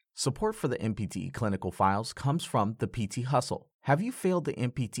Support for the NPTE clinical files comes from the PT Hustle. Have you failed the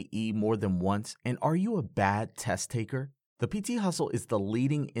NPTE more than once, and are you a bad test taker? The PT Hustle is the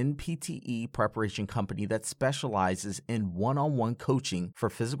leading NPTE preparation company that specializes in one-on-one coaching for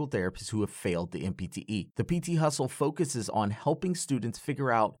physical therapists who have failed the NPTE. The PT Hustle focuses on helping students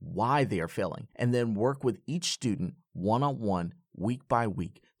figure out why they are failing and then work with each student one-on-one, week by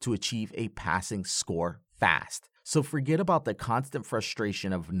week, to achieve a passing score fast. So forget about the constant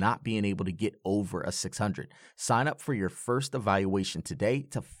frustration of not being able to get over a 600. Sign up for your first evaluation today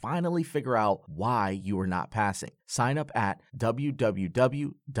to finally figure out why you are not passing. Sign up at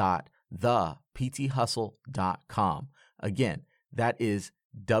www.thepthustle.com. Again, that is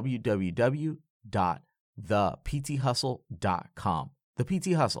www.thepthustle.com. The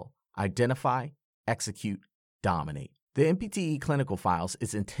PT Hustle. Identify, execute, dominate. The NPTE Clinical Files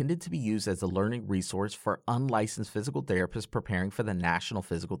is intended to be used as a learning resource for unlicensed physical therapists preparing for the National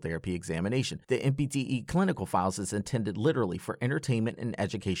Physical Therapy Examination. The NPTE Clinical Files is intended literally for entertainment and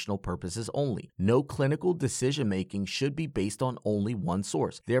educational purposes only. No clinical decision-making should be based on only one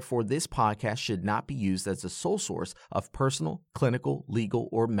source. Therefore, this podcast should not be used as the sole source of personal, clinical, legal,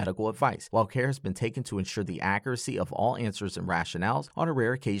 or medical advice. While care has been taken to ensure the accuracy of all answers and rationales, on a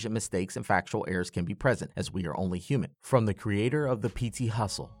rare occasion, mistakes and factual errors can be present, as we are only human. From the creator of the PT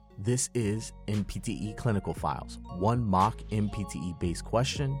Hustle, this is NPTE Clinical Files, one mock NPTE-based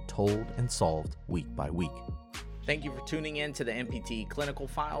question told and solved week by week. Thank you for tuning in to the NPTE Clinical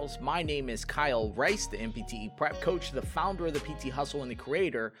Files. My name is Kyle Rice, the NPTE Prep Coach, the founder of the PT Hustle and the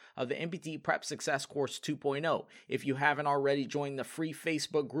creator of the NPTE Prep Success Course 2.0. If you haven't already joined the free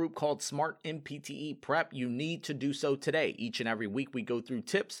Facebook group called Smart NPTE Prep, you need to do so today. Each and every week we go through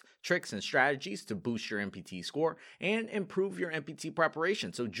tips, tricks, and strategies to boost your NPTE score and improve your NPTE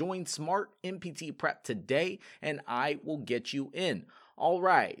preparation. So join Smart NPTE Prep today and I will get you in. All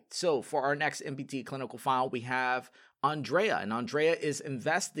right, so for our next NPTE clinical file, we have Andrea, and Andrea is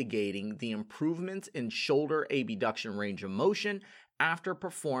investigating the improvements in shoulder abduction range of motion after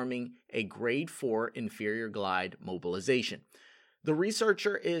performing a grade 4 inferior glide mobilization. The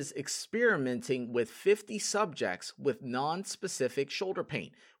researcher is experimenting with 50 subjects with non-specific shoulder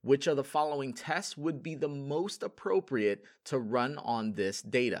pain. Which of the following tests would be the most appropriate to run on this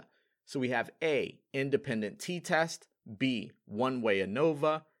data? So we have A, independent t-test, B, one-way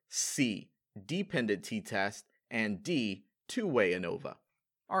ANOVA, C, dependent t-test, and D, two-way ANOVA.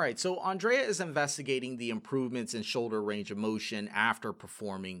 All right, so Andrea is investigating the improvements in shoulder range of motion after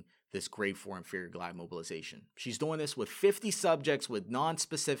performing this grade 4 inferior glide mobilization. She's doing this with 50 subjects with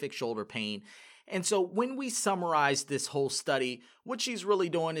non-specific shoulder pain. And so when we summarize this whole study, what she's really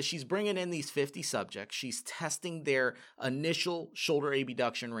doing is she's bringing in these 50 subjects. She's testing their initial shoulder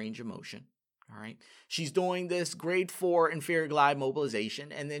abduction range of motion. All right. She's doing this grade 4 inferior glide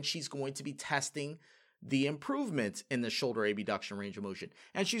mobilization, and then she's going to be testing the improvements in the shoulder abduction range of motion.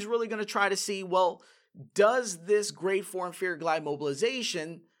 And she's really going to try to see, well, does this grade 4 inferior glide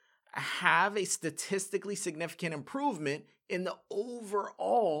mobilization have a statistically significant improvement in the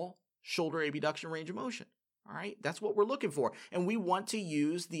overall shoulder abduction range of motion? All right. That's what we're looking for. And we want to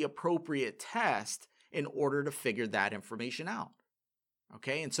use the appropriate test in order to figure that information out.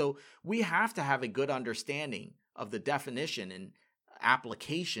 Okay, and so we have to have a good understanding of the definition and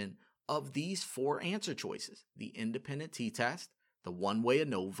application of these 4 answer choices: the independent t-test, the one-way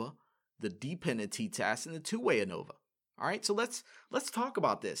ANOVA, the dependent t-test, and the two-way ANOVA. All right, so let's talk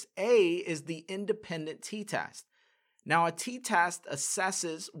about this. A is the independent t-test. Now, a t-test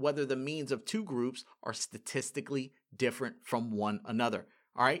assesses whether the means of two groups are statistically different from one another.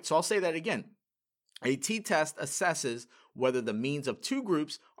 All right, so I'll say that again. A t-test assesses whether the means of two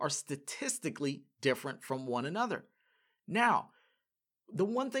groups are statistically different from one another. Now, the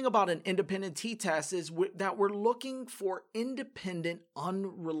one thing about an independent t-test is that we're looking for independent,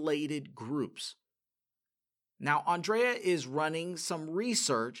 unrelated groups. Now, Andrea is running some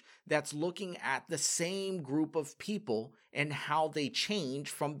research that's looking at the same group of people and how they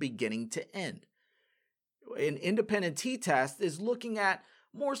change from beginning to end. An independent t-test is looking at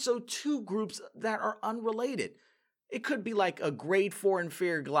more so two groups that are unrelated. It could be like a grade 4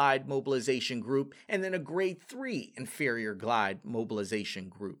 inferior glide mobilization group and then a grade 3 inferior glide mobilization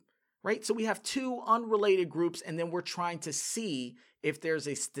group, right? So we have two unrelated groups, and then we're trying to see if there's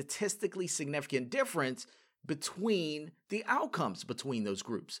a statistically significant difference between the outcomes between those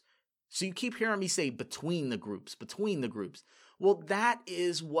groups. So you keep hearing me say between the groups. Well, that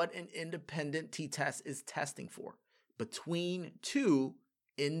is what an independent t-test is testing for, between two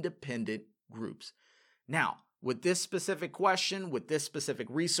independent groups. Now, with this specific question, with this specific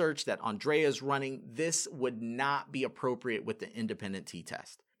research that Andrea is running, this would not be appropriate with the independent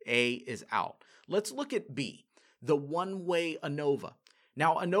t-test. A is out. Let's look at B, the one-way ANOVA.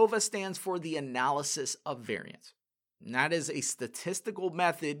 Now, ANOVA stands for the analysis of variance. And that is a statistical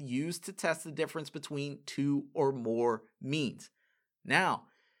method used to test the difference between two or more means. Now,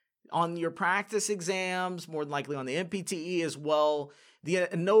 on your practice exams, more than likely on the MPTE as well, the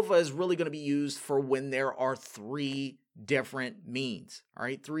ANOVA is really going to be used for when there are three different means, all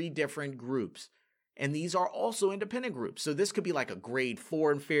right, three different groups. And these are also independent groups. So this could be like a grade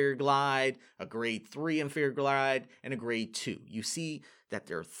 4 inferior glide, a grade 3 inferior glide, and a grade 2. You see that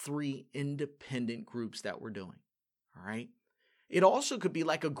there are three independent groups that we're doing, all right? It also could be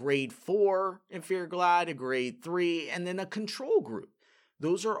like a grade 4 inferior glide, a grade 3, and then a control group.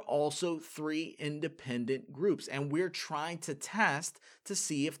 Those are also three independent groups, and we're trying to test to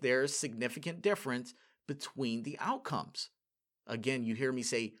see if there's significant difference between the outcomes. Again, you hear me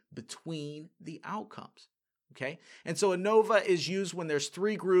say between the outcomes, okay? And so ANOVA is used when there's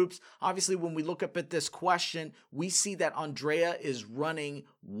three groups. Obviously, when we look up at this question, we see that Andrea is running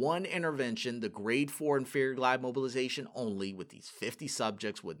one intervention, the grade 4 inferior glide mobilization only, with these 50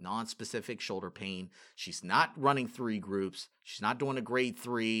 subjects with non-specific shoulder pain. She's not running three groups. She's not doing a grade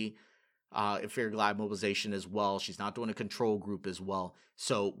 3 inferior glide mobilization as well. She's not doing a control group as well.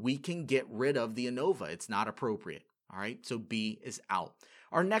 So we can get rid of the ANOVA. It's not appropriate. All right, so B is out.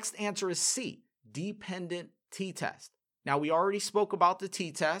 Our next answer is C, dependent t-test. Now, we already spoke about the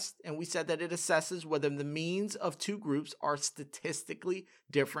t-test, and we said that it assesses whether the means of two groups are statistically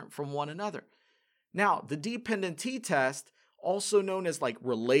different from one another. Now, the dependent t-test, also known as like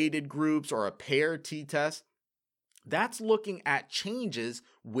related groups or a paired t-test, that's looking at changes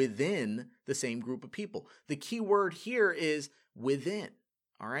within the same group of people. The key word here is within.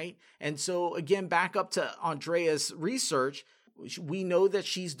 All right. And so again, back up to Andrea's research, we know that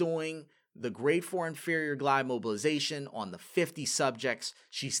she's doing the grade 4 inferior glide mobilization on the 50 subjects.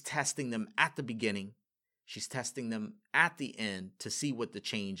 She's testing them at the beginning. She's testing them at the end to see what the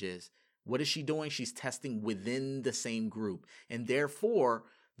change is. What is she doing? She's testing within the same group. And therefore,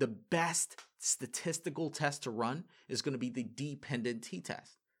 the best statistical test to run is going to be the dependent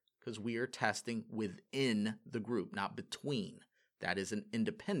t-test, because we are testing within the group, not between. That is an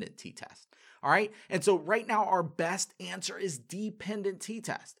independent t-test. All right. And so right now our best answer is dependent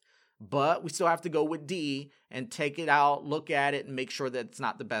t-test, but we still have to go with D and take it out, look at it, and make sure that it's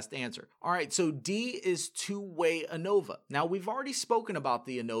not the best answer. All right. So D is two-way ANOVA. Now, we've already spoken about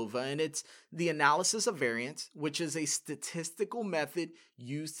the ANOVA, and it's the analysis of variance, which is a statistical method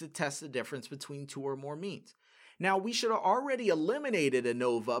used to test the difference between two or more means. Now, we should have already eliminated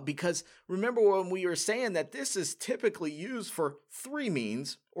ANOVA because remember when we were saying that this is typically used for three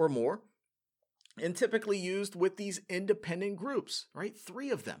means or more and typically used with these independent groups, right? Three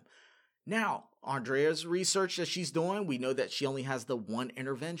of them. Now, Andrea's research that she's doing, we know that she only has the one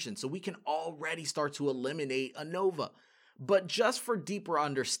intervention, so we can already start to eliminate ANOVA. But just for deeper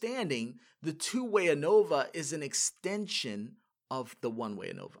understanding, the two-way ANOVA is an extension of the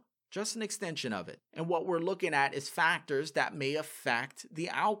one-way ANOVA. Just an extension of it. And what we're looking at is factors that may affect the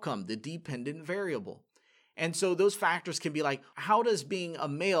outcome, the dependent variable. And so those factors can be like, how does being a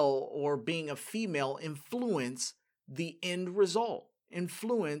male or being a female influence the end result,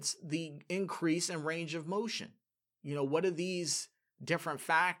 influence the increase in range of motion? You know, what do these different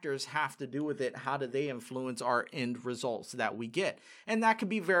factors have to do with it? How do they influence our end results that we get? And that can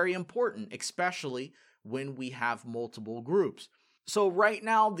be very important, especially when we have multiple groups. So right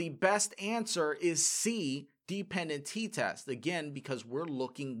now, the best answer is C, dependent t-test. Again, because we're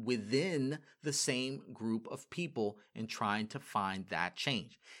looking within the same group of people and trying to find that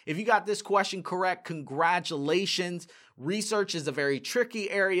change. If you got this question correct, congratulations. Research is a very tricky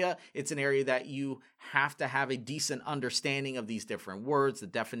area. It's an area that you have to have a decent understanding of these different words, the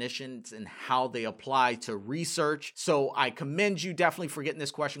definitions, and how they apply to research. So I commend you definitely for getting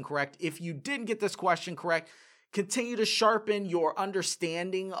this question correct. If you didn't get this question correct, continue to sharpen your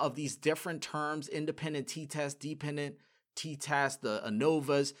understanding of these different terms, independent t-test, dependent t-test, the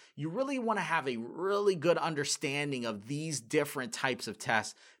ANOVAs. You really want to have a really good understanding of these different types of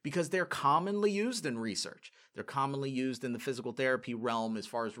tests because they're commonly used in research. They're commonly used in the physical therapy realm as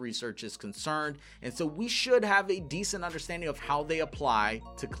far as research is concerned. And so we should have a decent understanding of how they apply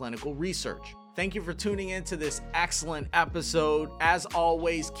to clinical research. Thank you for tuning in to this excellent episode. As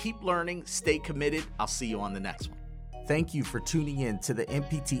always, keep learning, stay committed. I'll see you on the next one. Thank you for tuning in to the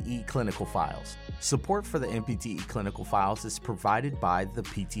MPTE Clinical Files. Support for the MPTE Clinical Files is provided by the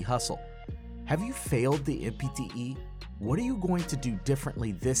PT Hustle. Have you failed the MPTE? What are you going to do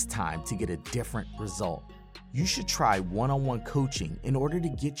differently this time to get a different result? You should try one-on-one coaching in order to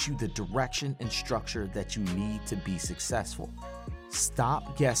get you the direction and structure that you need to be successful.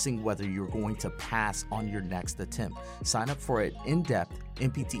 Stop guessing whether you're going to pass on your next attempt. Sign up for an in-depth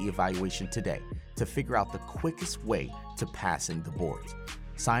MPT evaluation today to figure out the quickest way to passing the boards.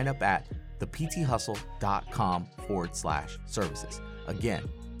 Sign up at thepthustle.com/services. Again,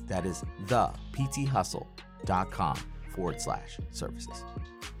 that is thepthustle.com/services.